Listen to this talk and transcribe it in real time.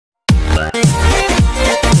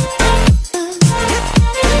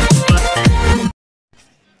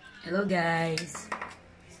Hello guys,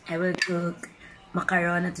 I will cook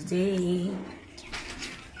macarona today.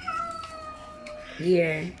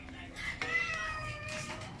 Here,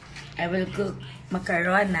 I will cook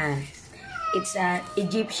macarona. It's an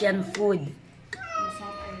Egyptian food.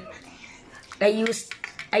 I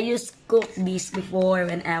used cook this before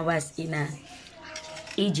when I was in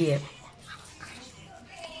Egypt.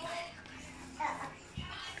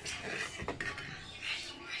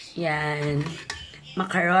 Yan.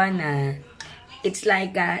 Macarona. It's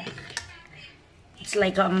like a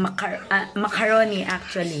macaroni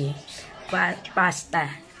actually.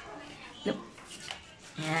 Pasta.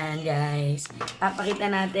 Yan guys.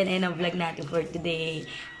 Papakita natin ang vlog natin for today.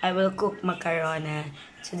 I will cook macarona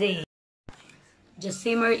today. Just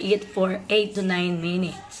simmer it for 8 to 9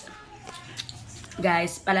 minutes.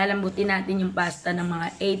 Guys, palalambutin natin yung pasta ng mga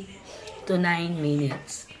 8 to 9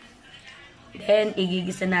 minutes. Then,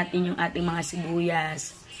 igigisa natin yung ating mga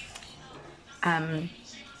sibuyas. And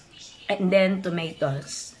then,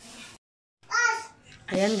 tomatoes.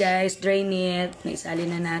 Ayan guys, drain it. Naisali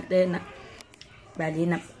na natin. Bali,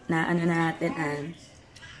 ano na natin.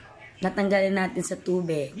 Natanggalin natin sa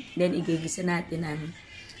tubig. Then, igigisa natin ang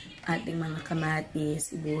ating mga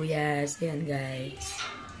kamatis, sibuyas. Ayan guys.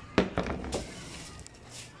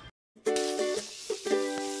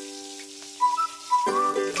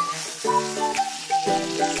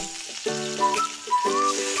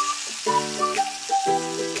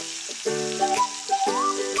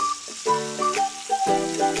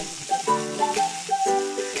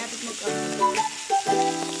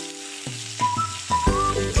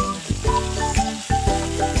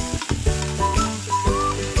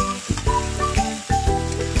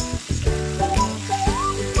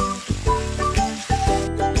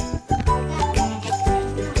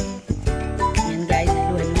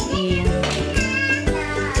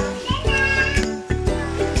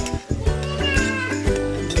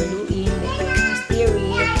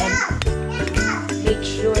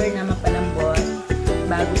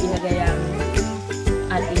 Bago ilagay ang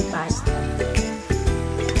ating pasta.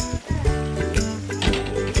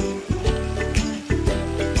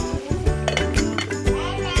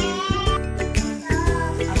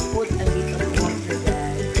 I'll put a little water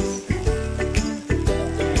guys.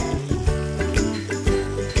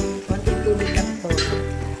 Konting tubig lang po.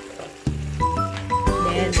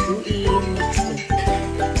 Then do in, mix it.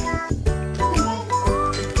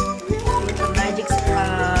 Yung magic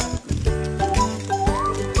syrup.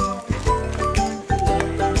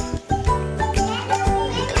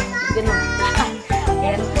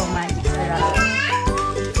 Ayan po, magic syrup.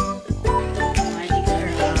 Magic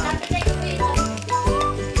syrup.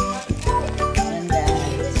 Ayan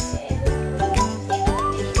guys.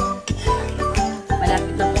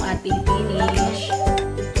 Malapit na po ating finish.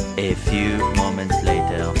 A few moments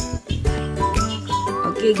later.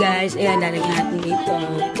 Okay guys, ayan, lalagyan natin dito.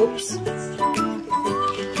 Oops.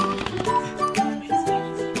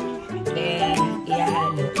 Then,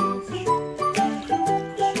 ihalo.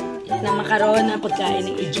 Na macarona, pagkain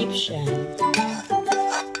ng Egyptian.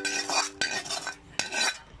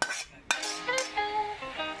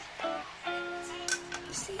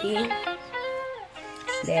 See?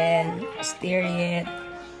 Then, stir it.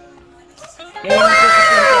 Then,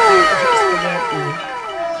 spaghetti.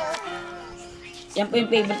 Yan po yung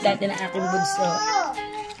favorite natin ng aking bunso.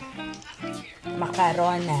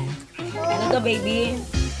 Macarona. Ano to, baby?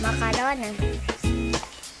 Macarona.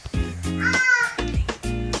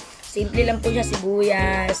 Simple lang po siya,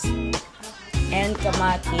 sibuyas and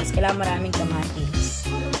kamatis. Kailangan maraming kamatis.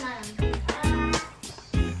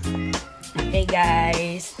 Okay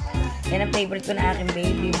guys. Yan ang favorite ko na aking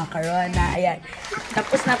baby, macarona. Ayan.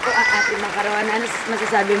 Tapos na po ang ating macarona. Ano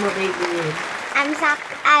masasabi mo, baby?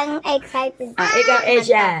 I'm excited. Ikaw,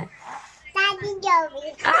 Asia. Daddy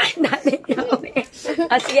Joey. Daddy Joey.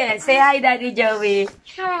 Sige, say hi, Daddy Joey.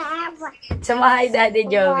 Sama hi, Daddy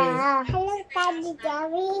Joey. Hello, Daddy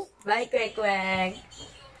Joey. Bye, Kwek-Kwek.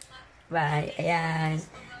 Bye. Ayan.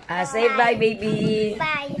 Say bye, baby.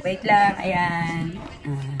 Bye. Wait lang. Ayan.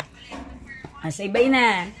 Say bye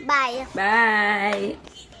na. Bye. Bye.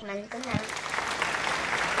 Man ko na.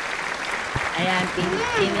 Ayan,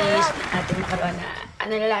 finish ating macarona.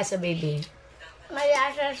 Ano na lasa, baby?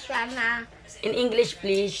 Malasa siya na. In English,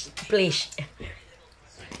 please. Please.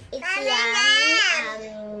 It's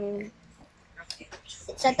yummy.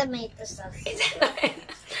 It's a tomato sauce.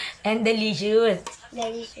 And delicious.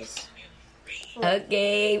 Delicious.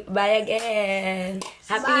 Okay, bye again.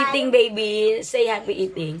 Happy Bye. eating, baby. Say happy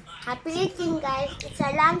eating. Happy eating, guys. It's a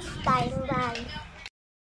lunch time, guys.